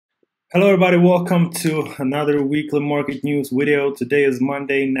Hello everybody, welcome to another weekly market news video. Today is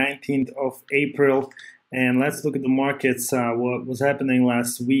Monday, 19th of April, and let's look at the markets, what was happening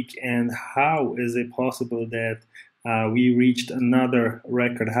last week and how is it possible that we reached another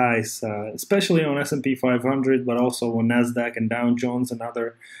record highs, especially on S&P 500, but also on Nasdaq and Dow Jones and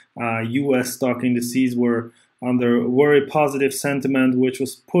other US stock indices were under very positive sentiment, which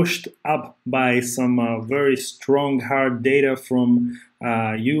was pushed up by some very strong hard data from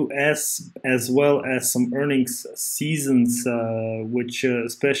US, as well as some earnings seasons, which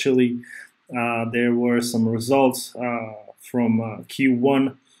especially there were some results from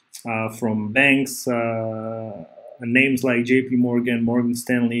Q1 from banks, names like JP Morgan, Morgan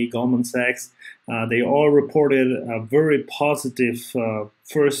Stanley, Goldman Sachs. They all reported a very positive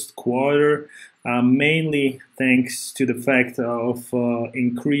first quarter, mainly thanks to the fact of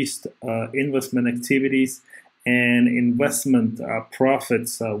increased investment activities and investment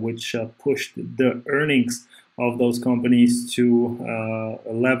profits, which pushed the earnings of those companies to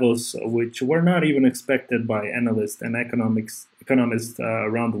levels which were not even expected by analysts and economists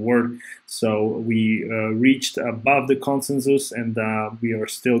around the world. So we reached above the consensus, and we are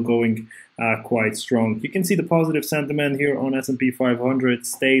still going quite strong. You can see the positive sentiment here on S&P 500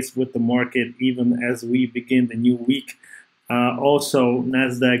 stays with the market even as we begin the new week. Also,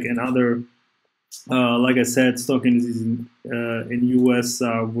 Nasdaq and other like I said, stock indices in US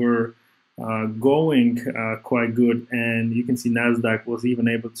were going quite good, and you can see Nasdaq was even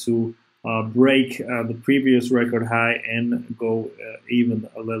able to break the previous record high and go even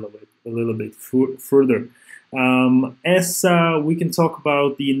a little bit further. As we can talk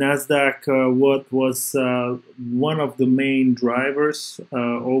about the Nasdaq, what was one of the main drivers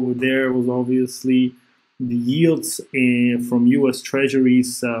over there was obviously the yields from US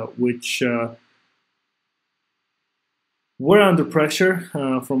treasuries, which we're under pressure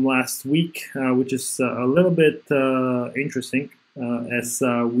from last week, which is a little bit interesting, as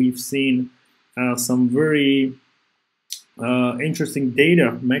we've seen some very interesting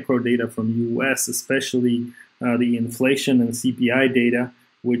data, macro data from US, especially the inflation and CPI data,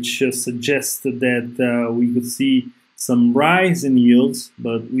 which suggested that we could see some rise in yields,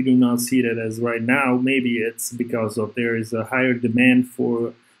 but we do not see that as right now. Maybe it's because of there is a higher demand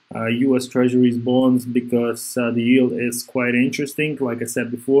for US Treasuries bonds because the yield is quite interesting, like I said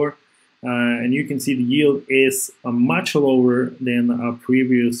before. And you can see the yield is much lower than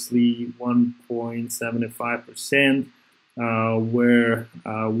previously 1.75%, where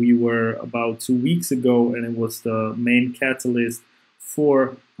we were about 2 weeks ago, and it was the main catalyst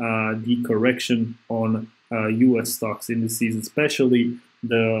for the correction on US stocks indices, especially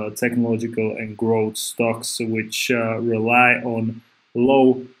the technological and growth stocks, which rely on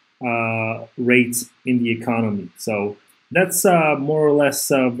low rates in the economy. So that's more or less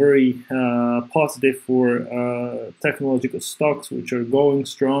very positive for technological stocks, which are going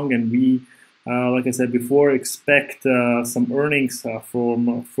strong, and we, like I said before, expect some earnings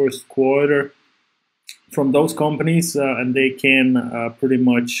from first quarter from those companies, and they can pretty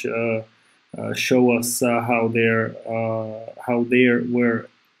much show us how they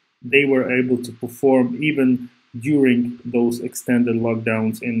were able to perform even during those extended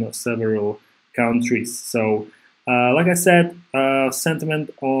lockdowns in several countries. So, like I said, sentiment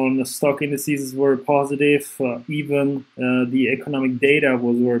on stock indices were positive. Even the economic data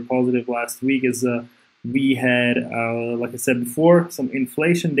was very positive last week, as we had, like I said before, some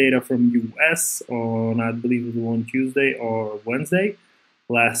inflation data from US on, I believe it was on Tuesday or Wednesday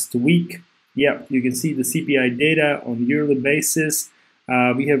last week. Yeah, you can see the CPI data on yearly basis.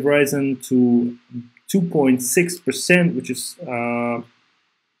 We have risen to 2.6%, which is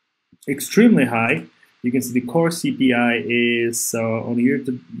extremely high. You can see the core CPI is on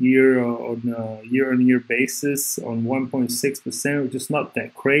year-on-year basis on 1.6%, which is not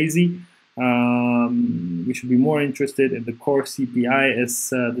that crazy. We should be more interested in the core CPI, as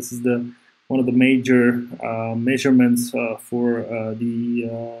this is one of the major measurements for the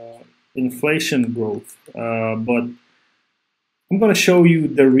inflation growth. But I'm going to show you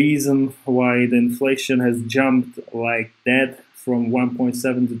the reason why the inflation has jumped like that from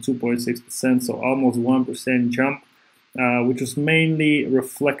 1.7 to 2.6%, so almost 1% jump, which was mainly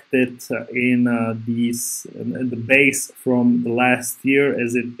reflected in the base from the last year,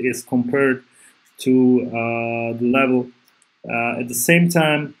 as it is compared to the level at the same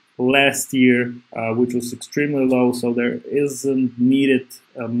time last year, which was extremely low. So there isn't needed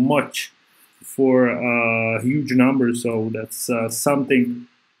much for huge numbers. So that's something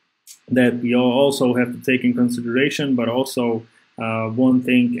that we also have to take in consideration, but also one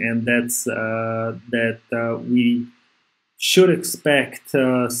thing, and that's that we should expect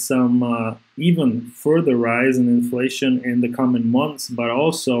some even further rise in inflation in the coming months, but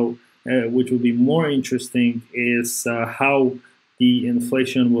also, which will be more interesting, is how the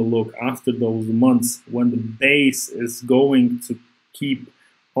inflation will look after those months when the base is going to keep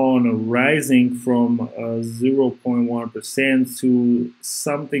on rising from 0.1% to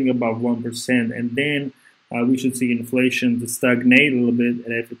something above 1%, and then we should see inflation to stagnate a little bit.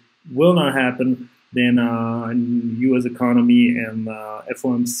 And if it will not happen, then U.S. economy and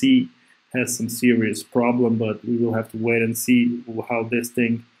FOMC has some serious problem, but we will have to wait and see how this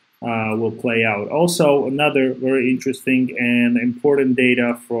thing will play out. Also, another very interesting and important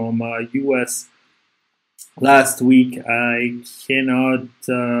data from U.S. last week, I cannot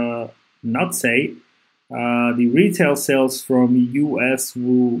not say the retail sales from U.S.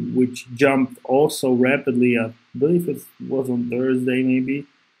 which jumped also rapidly. I believe it was on Thursday, maybe.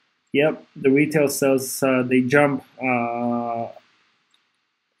 Yep, the retail sales they jump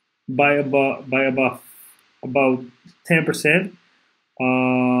by about 10%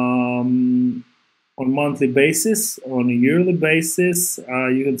 on monthly basis. On a yearly basis,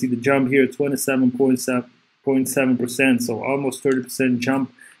 you can see the jump here, 27.7%, so almost 30%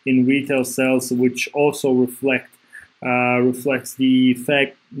 jump in retail sales, which also reflects the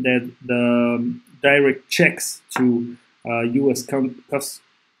fact that the direct checks to U.S.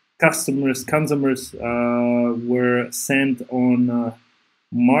 consumers were sent on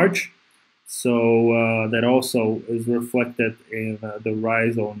March, so that also is reflected in the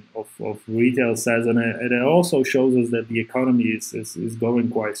rise of retail sales, and it also shows us that the economy is going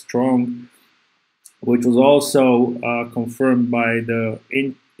quite strong, which was also confirmed by the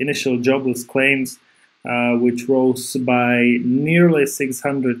initial jobless claims, which rose by nearly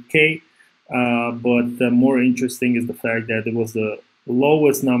 600K. But more interesting is the fact that it was the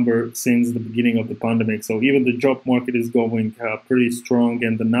lowest number since the beginning of the pandemic. So even the job market is going pretty strong,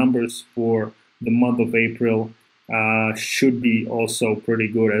 and the numbers for the month of April should be also pretty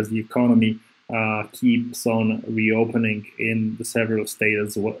good as the economy keeps on reopening in the several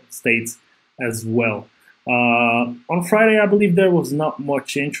states as well. On Friday, I believe there was not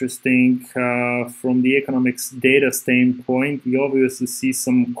much interesting from the economics data standpoint. We obviously see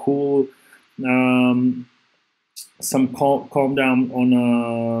some cool calm down on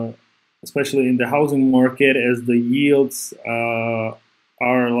especially in the housing market, as the yields are,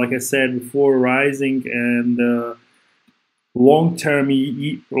 like I said before, rising, and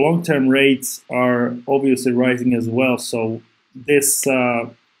long-term rates are obviously rising as well. So this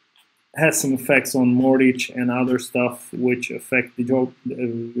has some effects on mortgage and other stuff, which affect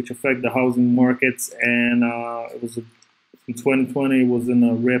the housing markets. And it was in 2020, it was in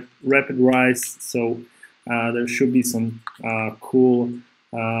a rapid rise. So there should be some cool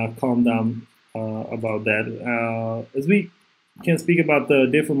calm down about that. As we can speak about the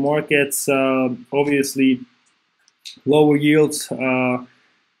different markets, obviously lower yields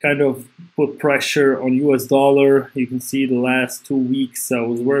kind of put pressure on US dollar. You can see the last 2 weeks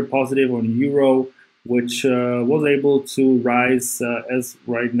was very positive on euro, which was able to rise as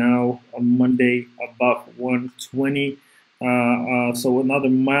right now on Monday above 120. So another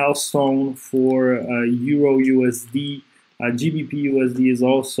milestone for Euro USD. GBP USD is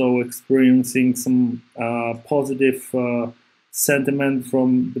also experiencing some positive sentiment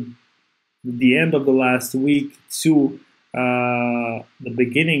from the end of the last week to the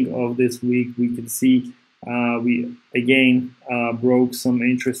beginning of this week. We can see we again broke some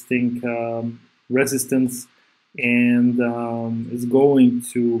interesting resistance, and is going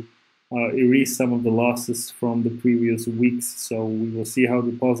to erase some of the losses from the previous weeks. So we will see how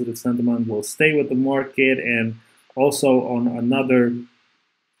the positive sentiment will stay with the market, and also on another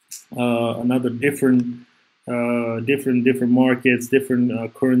different markets,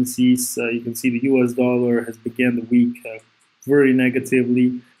 different currencies. You can see the US dollar has begun the week very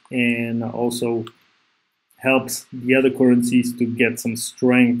negatively, and also helps the other currencies to get some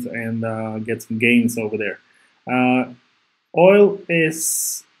strength and get some gains over there. Oil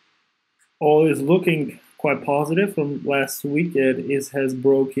is looking quite positive from last week. It has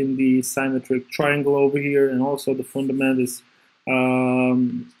broken the symmetric triangle over here, and also the fundament is a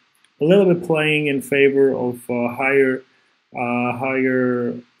little bit playing in favor of higher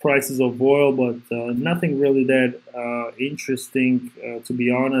prices of oil, but nothing really that interesting, to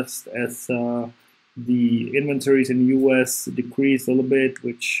be honest, as the inventories in the US decreased a little bit,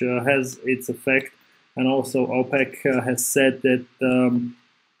 which has its effect. And also OPEC has said that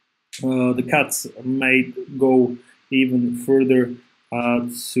the cuts might go even further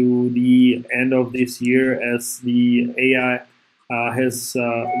to the end of this year, as the AI has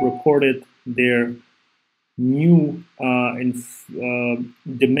reported their new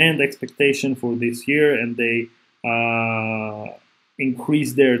demand expectation for this year, and they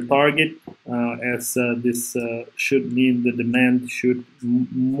increase their target, as this should mean the demand should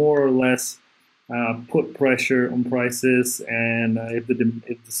more or less put pressure on prices, and if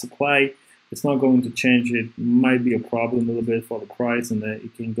the supply is not going to change, it might be a problem a little bit for the price, and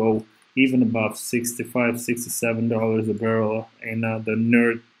it can go even above $65–67 a barrel in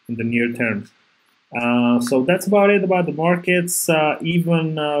the near term. So that's about it about the markets.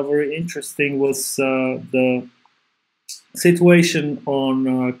 Even very interesting was the situation on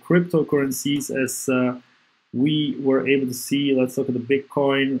cryptocurrencies, as we were able to see. Let's look at the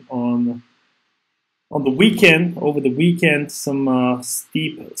Bitcoin on the weekend. Over the weekend, some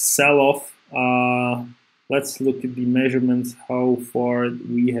steep sell-off. Let's look at the measurements, how far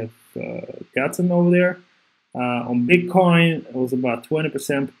we have gotten over there. On Bitcoin, it was about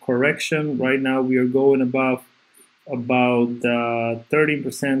 20% correction. Right now, we are going above about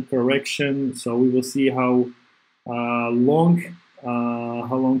 30% correction. So we will see how long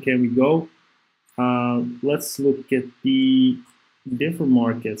can we go. Let's look at the different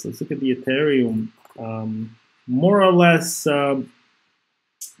markets. Let's look at the Ethereum. More or less, the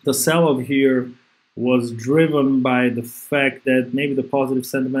sell-off here was driven by the fact that maybe the positive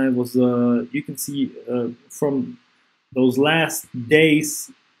sentiment was, you can see from those last days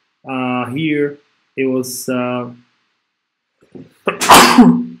here, it was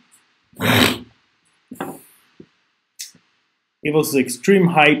it was extreme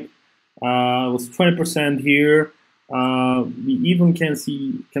hype. It was 20% here. We even can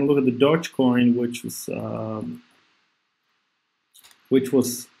look at the Dogecoin, which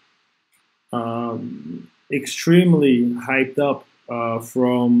was extremely hyped up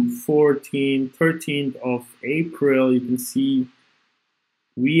from 13th of April. You can see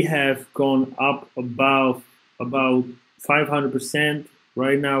we have gone up about 500%.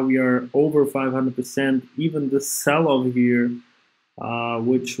 Right now we are over 500%. Even the sell-off here,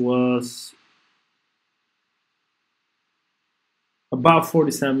 which was about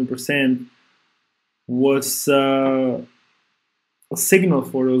 47%, was a signal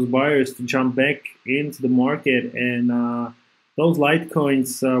for those buyers to jump back into the market, and those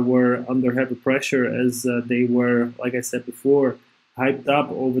Litecoins were under heavy pressure, as they were, like I said before, hyped up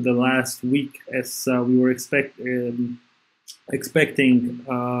over the last week, as we were expecting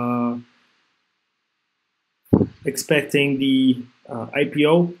the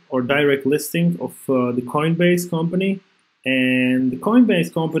IPO or direct listing of the Coinbase company. And the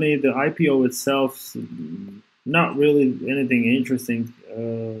Coinbase company, the IPO itself, not really anything interesting.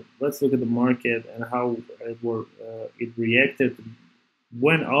 Let's look at the market and how it reacted.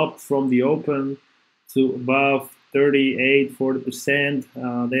 Went up from the open to above 38–40%.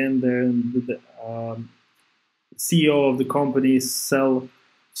 Then the CEO of the company sold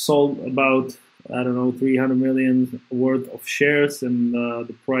about, I don't know, 300 million worth of shares, and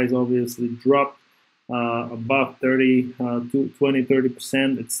the price obviously dropped above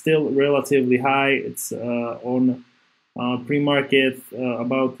 20–30%. It's still relatively high. It's on pre-market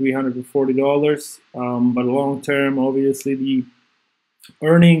about $340, but long term, obviously the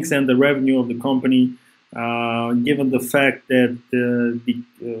earnings and the revenue of the company, given the fact that the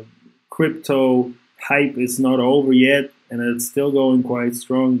crypto hype is not over yet and it's still going quite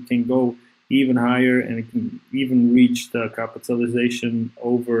strong, it can go even higher, and it can even reach the capitalization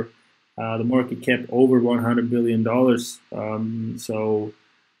over the market cap over $100 billion. So,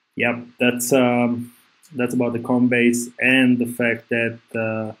 yeah, that's about the Coinbase, and the fact that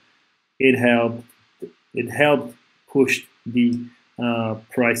it helped push the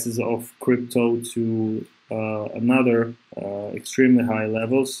prices of crypto to another extremely high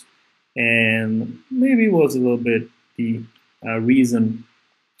levels, and maybe was a little bit the reason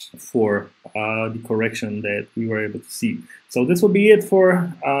for the correction that we were able to see. So this will be it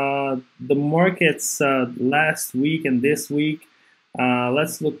for the markets last week and this week.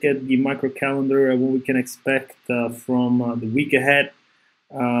 Let's look at the micro calendar and what we can expect from the week ahead.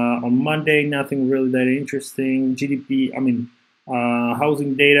 On Monday, nothing really that interesting.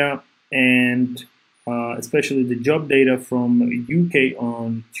 Housing data, and especially the job data from UK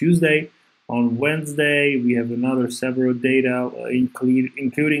on Tuesday. On Wednesday, we have several data,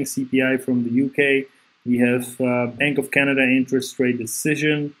 including CPI from the UK. We have Bank of Canada interest rate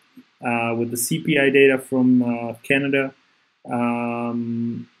decision with the CPI data from Canada.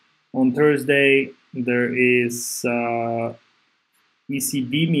 On Thursday, there is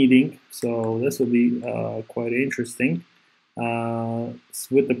ECB meeting, so this will be quite interesting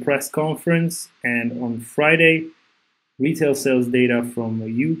with the press conference. And on Friday, retail sales data from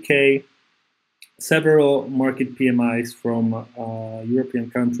the UK, several market PMIs from European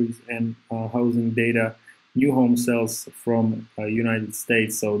countries and housing data, new home sales from United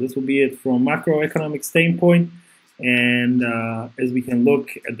States. So this will be it from macroeconomic standpoint. And as we can look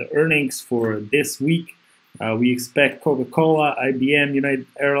at the earnings for this week, we expect Coca-Cola, IBM, United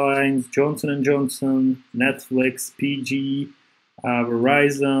Airlines, Johnson & Johnson, Netflix, PG,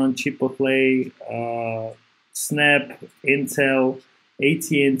 Verizon, Chipotle, Snap, Intel,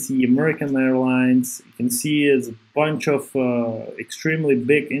 AT&T, American Airlines. You can see it's a bunch of extremely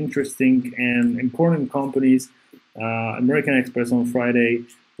big, interesting, and important companies. American Express on Friday,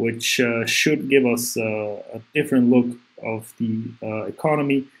 which should give us a different look of the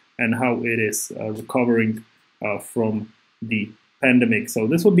economy and how it is recovering from the pandemic. So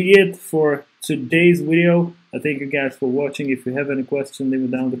this will be it for today's video. I thank you guys for watching. If you have any questions, leave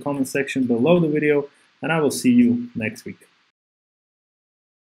it down in the comment section below the video, and I will see you next week.